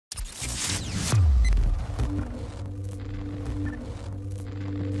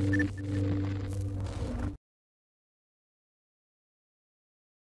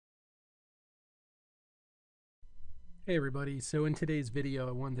Hey everybody, so in today's video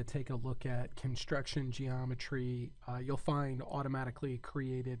I wanted to take a look at construction geometry. You'll find automatically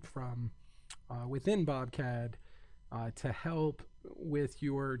created from within BobCAD to help with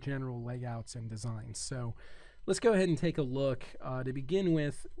your general layouts and designs. So let's go ahead and take a look. To begin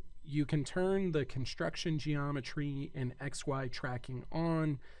with, you can turn the construction geometry and XY tracking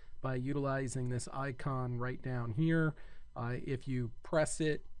on by utilizing this icon right down here. If you press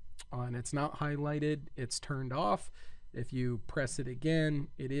it and it's not highlighted, it's turned off. If you press it again,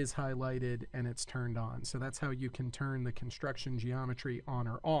 it is highlighted and it's turned on. So that's how you can turn the construction geometry on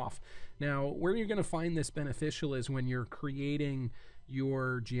or off. Now, where you're going to find this beneficial is when you're creating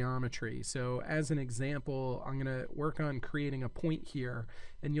your geometry. So as an example, I'm going to work on creating a point here,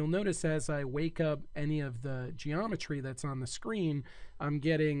 and you'll notice as I wake up any of the geometry that's on the screen, I'm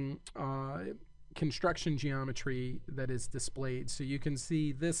getting construction geometry that is displayed. So you can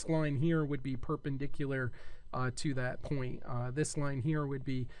see this line here would be perpendicular to that point. This line here would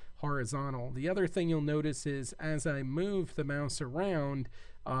be horizontal. The other thing you'll notice is as I move the mouse around,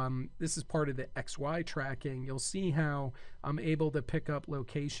 this is part of the XY tracking, you'll see how I'm able to pick up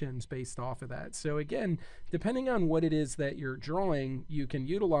locations based off of that. So again, depending on what it is that you're drawing, you can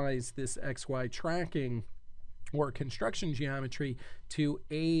utilize this XY tracking or construction geometry to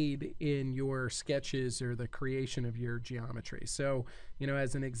aid in your sketches or the creation of your geometry. So, you know,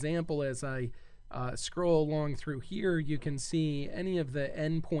 as an example, as I scroll along through here, you can see any of the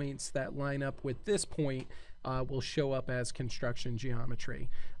endpoints that line up with this point will show up as construction geometry.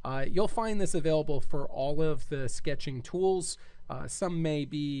 You'll find this available for all of the sketching tools. Some may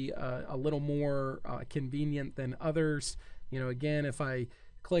be a little more convenient than others. You know, again, if I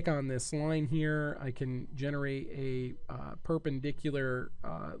click on this line here, I can generate a perpendicular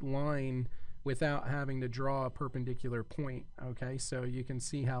line without having to draw a perpendicular point. Okay, so you can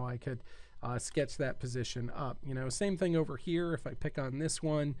see how I could sketch that position up. You know, same thing over here. If I pick on this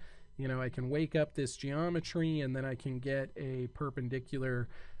one, you know, I can wake up this geometry and then I can get a perpendicular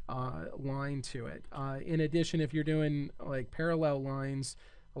line to it. In addition, if you're doing like parallel lines,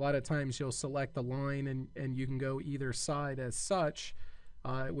 a lot of times you'll select a line and you can go either side as such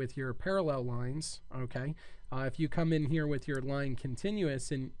with your parallel lines. Okay, if you come in here with your line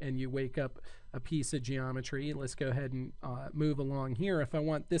continuous and you wake up a piece of geometry, let's go ahead and move along here. If I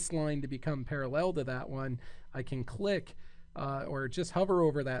want this line to become parallel to that one, I can click or just hover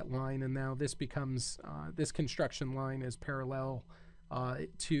over that line, and now this becomes this construction line is parallel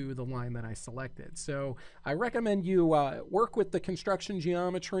to the line that I selected. So I recommend you work with the construction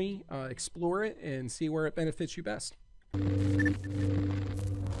geometry, explore it, and see where it benefits you best.